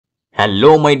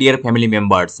Hello my dear family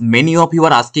members. Many of you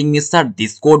are asking me, sir,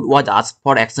 this code was asked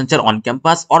for Accenture on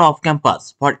campus or off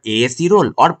campus, for ASE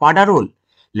role or PADA role.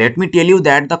 Let me tell you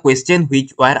that the question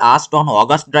which were asked on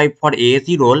August drive for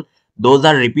ASE role, those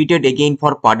are repeated again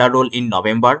for PADA role in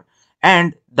November,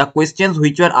 and the questions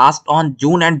which were asked on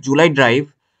June and July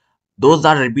drive, those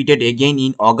are repeated again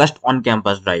in August on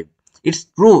campus drive. It's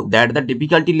true that the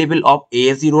difficulty level of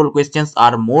ASE role questions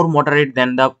are more moderate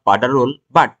than the PADA role,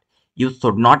 but you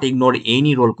should not ignore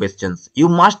any role questions. You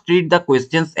must treat the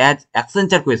questions as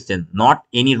Accenture question, not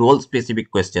any role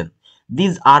specific question.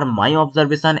 These are my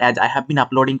observation as I have been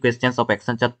uploading questions of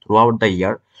Accenture throughout the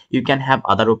year. You can have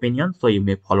other opinions, so you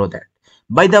may follow that.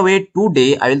 By the way,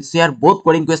 today I will share both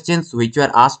coding questions which were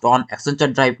asked on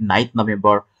Accenture Drive 9th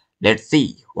November. Let's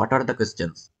see what are the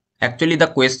questions. Actually, the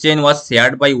question was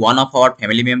shared by one of our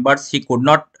family members. He could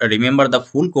not remember the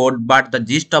full code, but the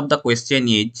gist of the question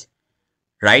is: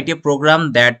 write a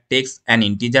program that takes an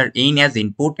integer n as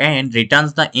input and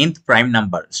returns the nth prime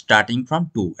number starting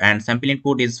from 2, and sample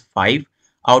input is 5,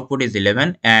 output is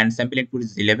 11, and sample input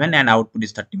is 11 and output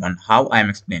is 31. How I am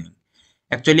explaining.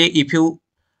 Actually, if you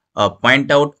point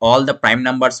out all the prime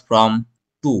numbers from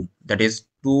 2, that is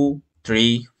 2,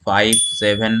 3, 5,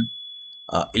 7,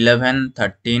 11,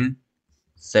 13,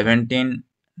 17,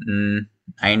 9,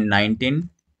 19,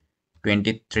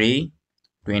 23,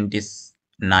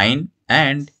 29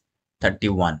 and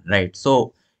 31, right?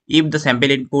 So if the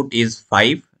sample input is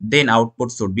 5, then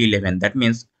output should be 11. That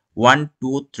means 1,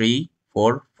 2, 3,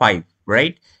 4, 5,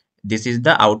 right? This is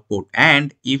the output.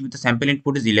 And if the sample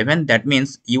input is 11, that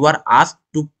means you are asked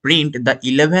to print the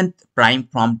 11th prime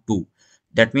from 2.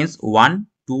 That means 1,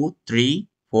 2, 3,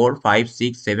 4, 5,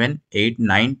 6, 7, 8,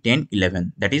 9, 10,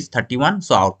 11. That is 31.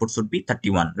 So output should be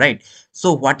 31, right?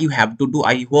 So what you have to do,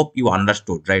 I hope you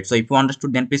understood, right? So if you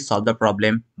understood, then please solve the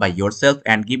problem by yourself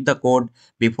and give the code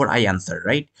before I answer,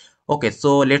 right? Okay,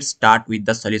 so let's start with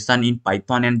the solution in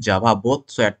Python and Java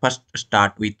both. So at first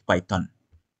start with Python.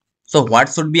 So what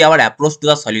should be our approach to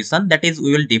the solution? That is,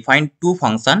 we will define two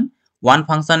functions. One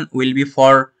function will be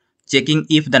for checking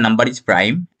if the number is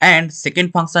prime, and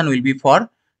second function will be for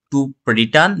to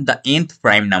return the nth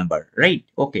prime number, right?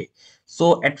 Okay.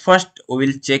 So at first we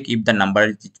will check if the number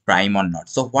is prime or not.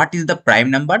 So what is the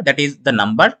prime number? That is the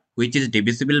number which is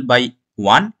divisible by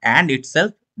 1 and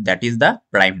itself, that is the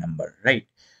prime number, right?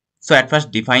 So at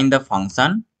first define the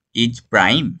function is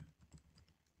prime.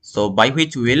 So by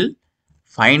which we will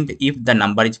find if the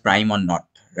number is prime or not,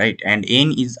 right? And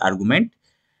n is argument,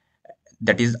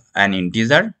 that is an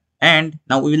integer. And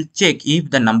now we will check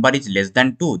if the number is less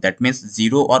than 2, that means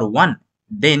 0 or 1,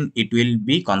 then it will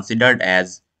be considered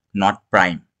as not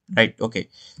prime, right? Okay,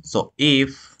 so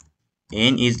if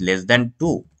n is less than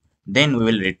 2, then we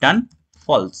will return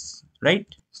false, right?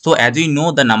 So as we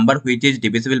know, the number which is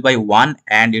divisible by 1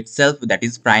 and itself, that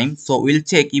is prime. So we'll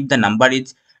check if the number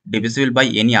is divisible by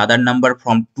any other number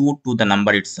from 2 to the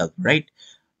number itself, right?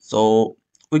 So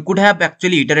we could have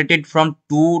actually iterated from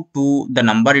 2 to the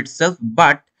number itself,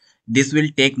 but this will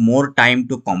take more time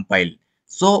to compile.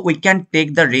 So we can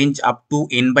take the range up to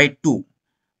n by 2,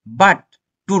 but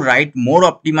to write more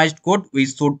optimized code, we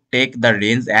should take the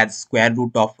range as square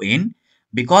root of n,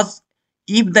 because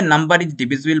if the number is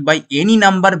divisible by any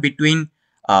number between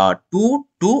 2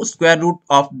 to square root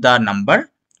of the number,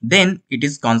 then it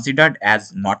is considered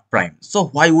as not prime. So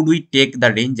why would we take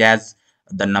the range as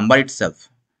the number itself?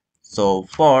 So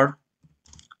for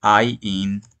I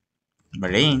in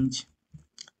range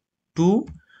 2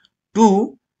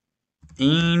 to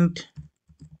int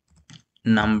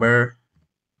number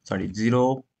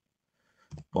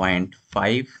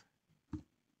 0.5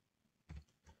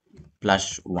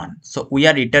 plus 1. So we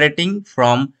are iterating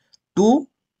from 2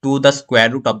 to the square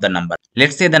root of the number.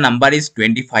 Let's say the number is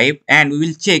 25, and we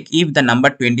will check if the number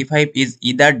 25 is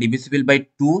either divisible by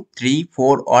 2, 3,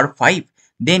 4 or 5,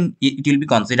 then it will be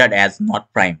considered as not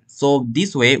prime. So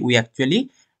this way we actually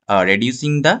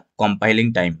reducing the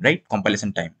compiling time, right?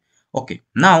 Compilation time. Okay,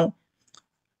 now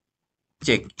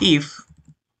check if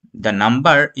the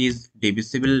number is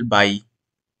divisible by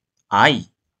I.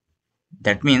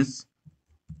 That means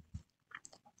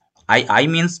I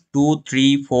means 2,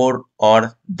 3, 4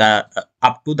 or the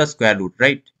up to the square root,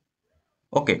 right?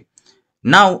 Okay.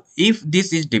 Now if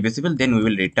this is divisible, then we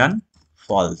will return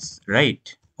false,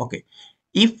 right? Okay.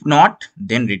 If not,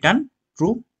 then return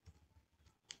true.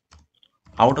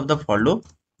 Out of the for loop,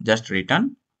 just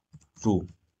return true,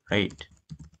 right?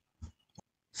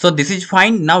 So this is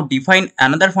fine. Now define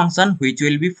another function which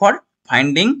will be for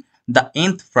finding the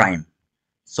nth prime.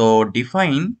 So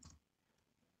define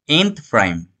nth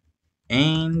prime.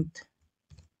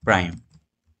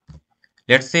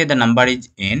 Let's say the number is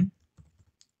n.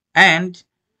 And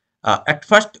at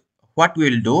first, what we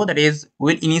will do, that is,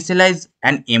 we'll initialize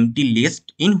an empty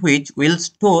list in which we'll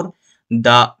store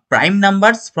the prime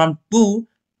numbers from 2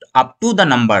 up to the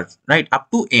numbers, right, up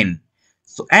to n.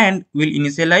 So, and we'll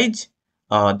initialize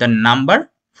the number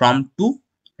from 2,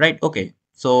 right? Okay,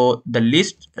 so the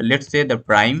list, let's say the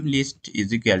prime list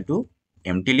is equal to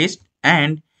empty list,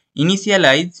 and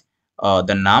initialize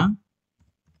the num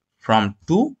from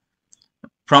 2,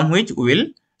 from which we will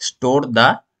store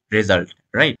the result,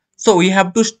 right? So we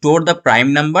have to store the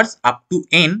prime numbers up to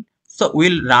n. So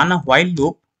we'll run a while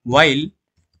loop while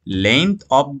length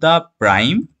of the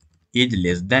prime is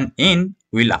less than n.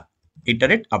 We'll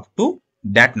iterate up to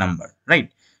that number,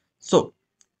 right? So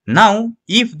now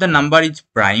if the number is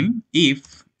prime,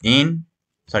 if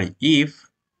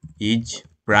is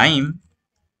prime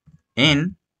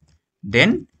n,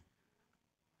 then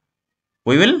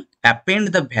we will append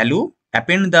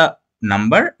the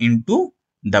number into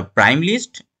the prime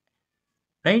list,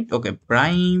 right? Okay,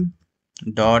 prime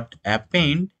dot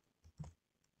append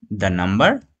the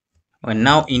number, and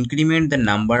now increment the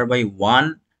number by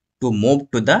 1 to move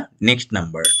to the next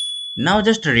number. Now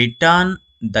just return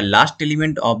the last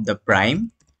element of the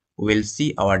prime. We'll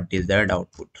see our desired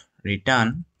output.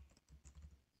 Return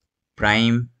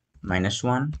prime minus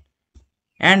 1,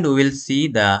 and we will see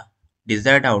the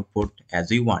desired output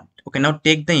as we want. Okay, now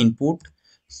take the input.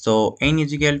 So n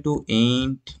is equal to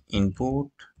int input,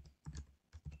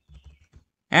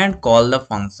 and call the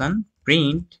function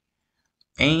print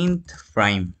nth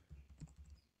prime.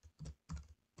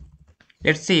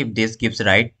 Let's see if this gives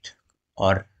right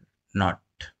or not.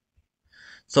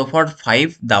 So for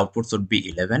 5 the output should be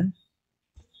 11,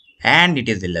 and it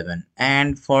is 11,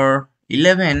 and for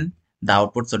 11 the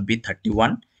output should be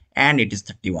 31, and it is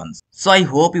 31. So I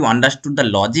hope you understood the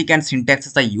logic and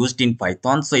syntaxes I used in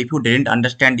Python. So if you didn't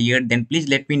understand here, then please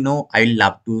let me know. I will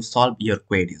love to solve your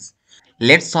queries.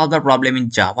 Let's solve the problem in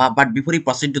Java. But before we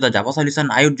proceed to the Java solution,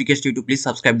 I would request you to please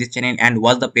subscribe this channel and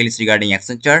watch the playlist regarding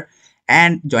Accenture,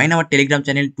 and join our Telegram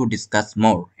channel to discuss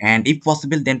more. And if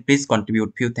possible, then please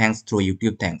contribute few thanks through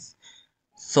YouTube thanks.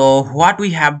 So what we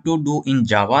have to do in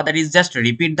Java, that is just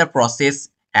repeat the process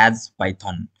as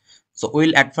Python. So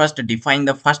we'll at first define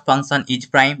the first function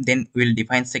each prime, then we'll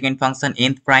define second function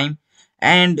nth prime,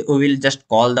 and we will just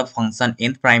call the function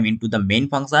nth prime into the main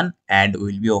function, and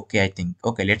we'll be okay, I think.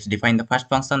 Okay, let's define the first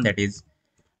function, that is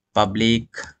public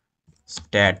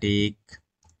static,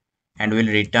 and we'll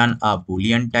return a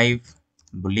boolean type,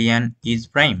 boolean is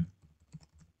prime,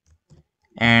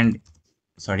 and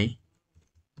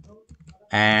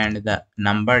and the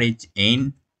number is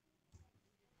n.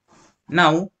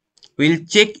 Now we'll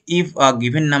check if a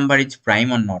given number is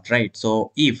prime or not, right?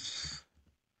 So if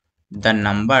the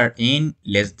number n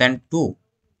less than 2,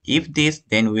 if this,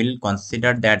 then we'll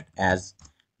consider that as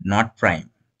not prime,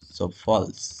 so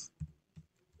false.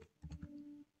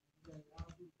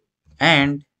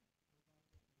 And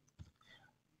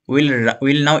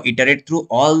we'll now iterate through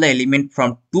all the element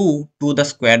from 2 to the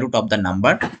square root of the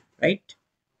number, right,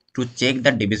 to check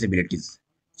the divisibilities.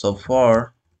 So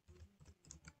for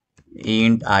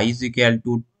int I is equal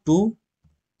to 2,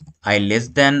 I less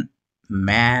than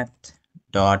math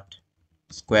dot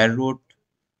square root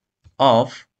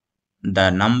of the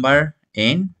number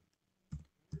n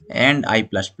and I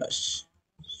plus plus.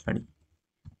 Sorry.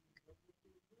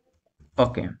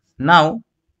 Okay, now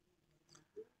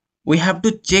we have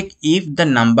to check if the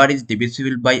number is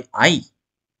divisible by I,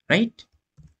 right?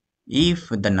 If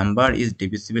the number is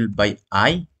divisible by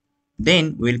I,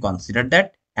 then we'll consider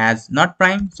that as not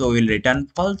prime, so we'll return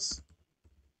false.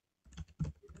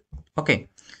 Okay,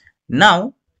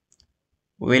 now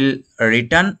we'll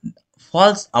return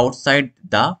false outside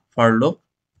the for loop,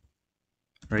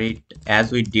 right,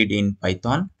 as we did in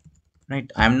Python, right?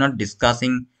 I'm not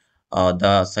discussing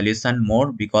the solution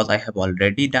more because I have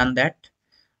already done that.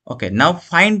 Okay, now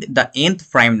find the nth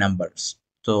prime numbers.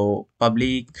 So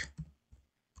public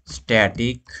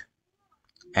static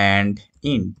and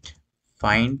int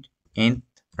find nth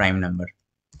prime number,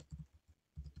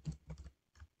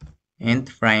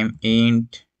 nth prime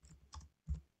int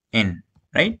n,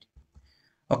 right?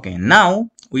 Okay,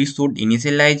 now we should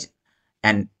initialize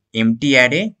an empty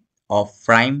array of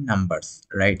prime numbers,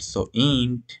 right? So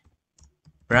int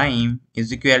prime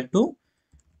is equal to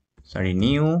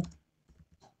new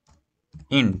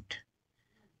int,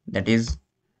 that is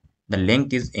the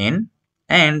length is n,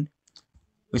 and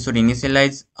we should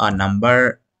initialize a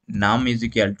number num is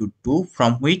equal to 2,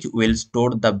 from which we'll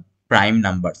store the prime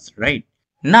numbers, right?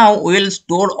 Now we'll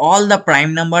store all the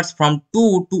prime numbers from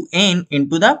 2 to n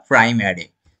into the prime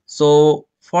array. So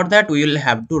for that we will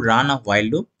have to run a while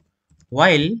loop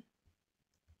while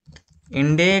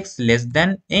index less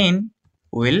than n,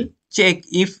 will check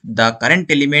if the current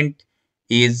element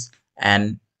is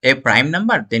a prime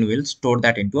number, then we'll store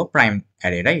that into a prime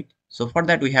array, right? So for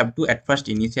that we have to at first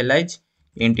initialize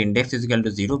int index is equal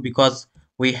to 0 because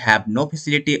we have no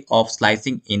facility of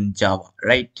slicing in Java,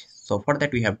 right? So for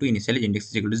that we have to initialize index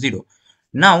is equal to 0.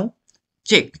 Now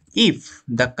check if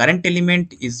the current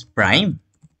element is prime,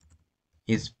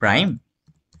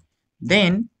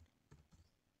 then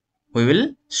we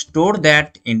will store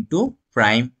that into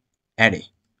prime array.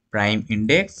 Prime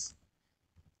index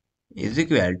is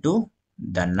equal to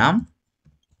the num,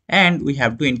 and we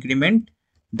have to increment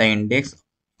the index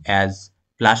as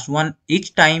 +1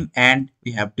 each time, and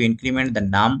we have to increment the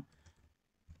num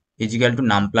is equal to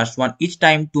num +1 each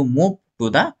time to move to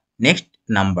the next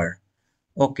number.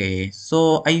 Okay,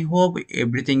 so I hope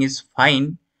everything is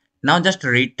fine. Now just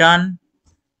return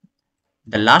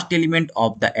the last element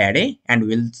of the array and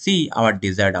we'll see our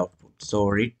desired output. So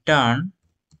return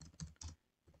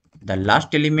the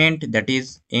last element, that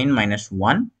is n minus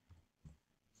 1.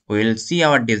 We will see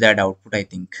our desired output, I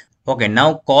think. Okay,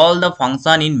 now call the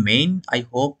function in main. I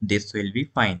hope this will be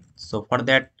fine. So for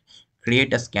that,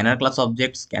 create a scanner class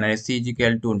object. Scanner SC is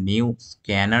equal to new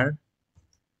scanner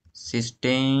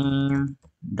system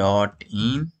dot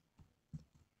in,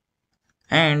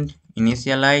 and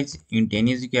initialize int n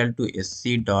is equal to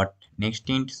sc dot next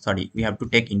int. Sorry, we have to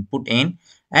take input n,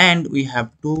 and we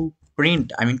have to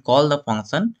print, call the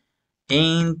function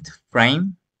nth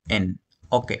prime n.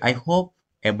 Okay, I hope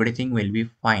everything will be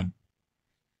fine.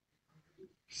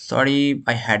 Sorry,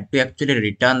 I had to actually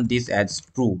return this as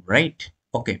true, right?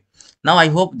 Okay, now I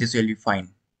hope this will be fine.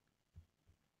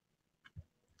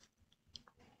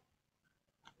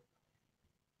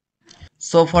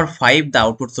 So for 5 the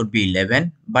output should be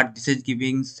 11, but this is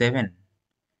giving 7.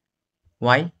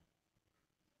 Why?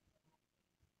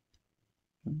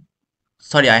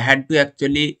 Sorry, I had to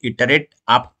actually iterate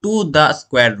up to the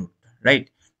square root, right?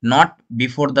 Not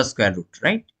before the square root,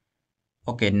 right?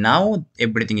 Okay, now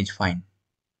everything is fine.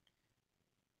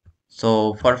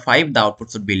 So for 5 the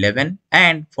output should be 11,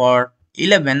 and for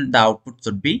 11 the output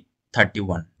should be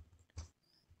 31,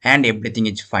 and everything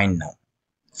is fine now.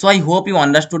 So I hope you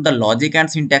understood the logic and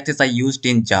syntaxes I used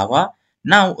in Java.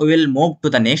 Now we will move to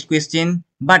the next question.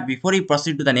 But before we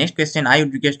proceed to the next question, I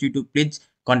would request you to please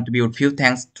contribute few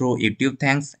thanks through YouTube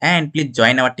thanks, and please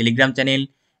join our Telegram channel,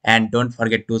 and don't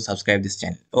forget to subscribe this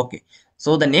channel. Okay.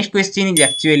 So the next question is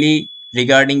actually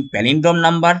regarding palindrome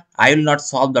number. I will not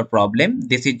solve the problem.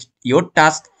 This is your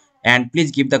task, and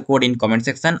please give the code in comment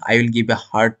section. I will give a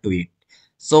heart to it.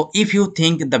 So if you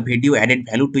think the video added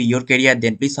value to your career,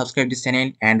 then please subscribe this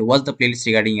channel and watch the playlist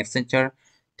regarding Accenture.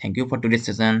 Thank you for today's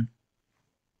session.